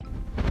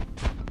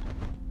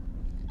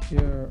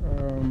Yeah,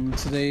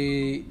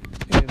 today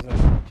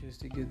is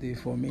just a good day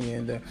for me,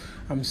 and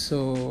I'm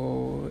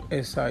so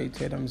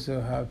excited. I'm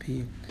so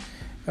happy,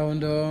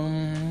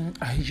 and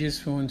I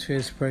just want to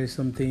express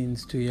some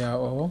things to you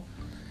all.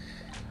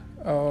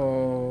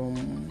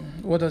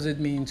 What does it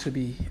mean to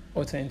be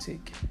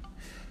authentic?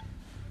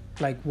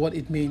 Like what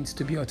it means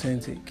to be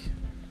authentic.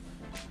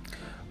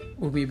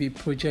 Will we be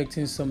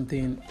projecting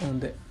something on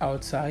the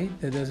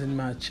outside that doesn't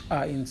match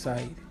our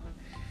inside?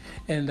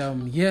 And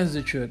here's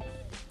the truth: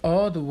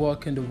 all the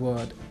work in the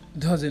world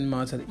doesn't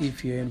matter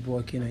if you ain't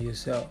working on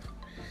yourself.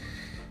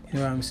 You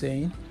know what I'm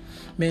saying?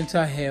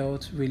 Mental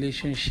health,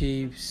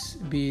 relationships,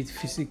 be it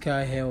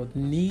physical health,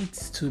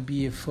 needs to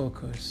be a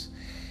focus.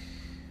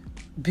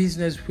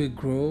 Business will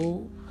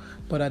grow,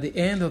 but at the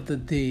end of the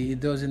day, it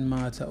doesn't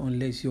matter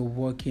unless you're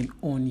working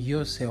on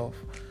yourself.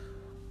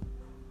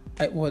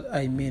 What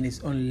I mean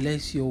is,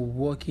 unless you're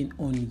working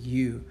on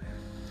you.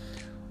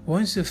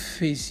 Once you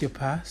face your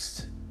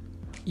past,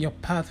 your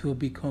path will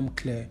become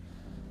clear.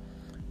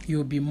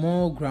 You'll be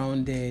more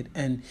grounded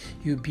and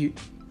you'll be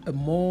a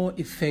more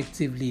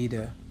effective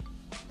leader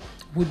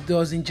who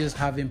doesn't just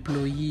have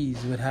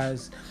employees but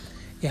has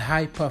a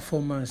high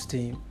performance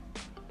team.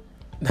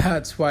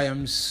 That's why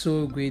I'm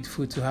so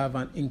grateful to have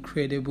an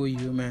incredible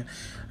human,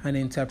 an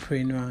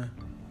entrepreneur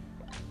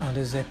on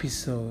this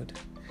episode.